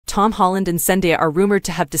Tom Holland and Zendaya are rumored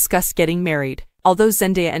to have discussed getting married. Although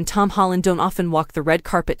Zendaya and Tom Holland don't often walk the red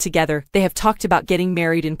carpet together, they have talked about getting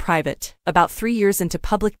married in private. About 3 years into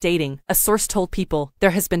public dating, a source told People, there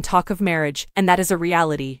has been talk of marriage, and that is a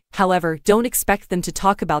reality. However, don't expect them to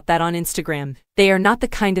talk about that on Instagram. They are not the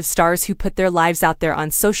kind of stars who put their lives out there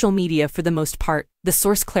on social media for the most part, the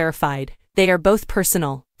source clarified. They are both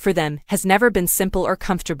personal. For them, has never been simple or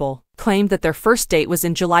comfortable. Claimed that their first date was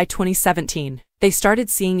in July 2017. They started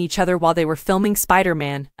seeing each other while they were filming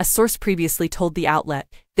Spider-Man, a source previously told the outlet.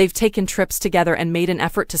 They've taken trips together and made an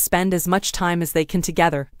effort to spend as much time as they can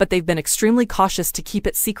together, but they've been extremely cautious to keep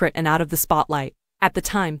it secret and out of the spotlight. At the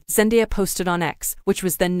time, Zendaya posted on X, which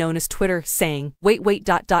was then known as Twitter, saying, wait,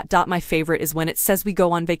 my favorite is when it says we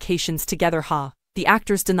go on vacations together, ha. The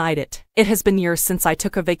actors denied it. It has been years since I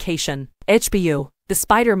took a vacation. HBU. The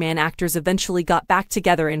Spider-Man actors eventually got back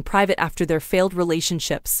together in private after their failed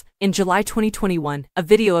relationships. In July 2021, a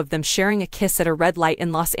video of them sharing a kiss at a red light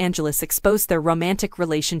in Los Angeles exposed their romantic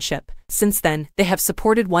relationship. Since then, they have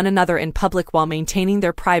supported one another in public while maintaining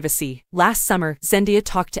their privacy. Last summer, Zendaya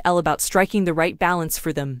talked to Elle about striking the right balance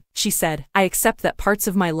for them. She said, I accept that parts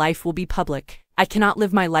of my life will be public. I cannot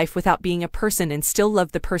live my life without being a person and still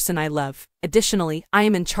love the person I love. Additionally, I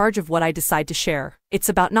am in charge of what I decide to share. It's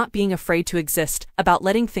about not being afraid to exist, about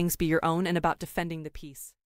letting things be your own, and about defending the peace.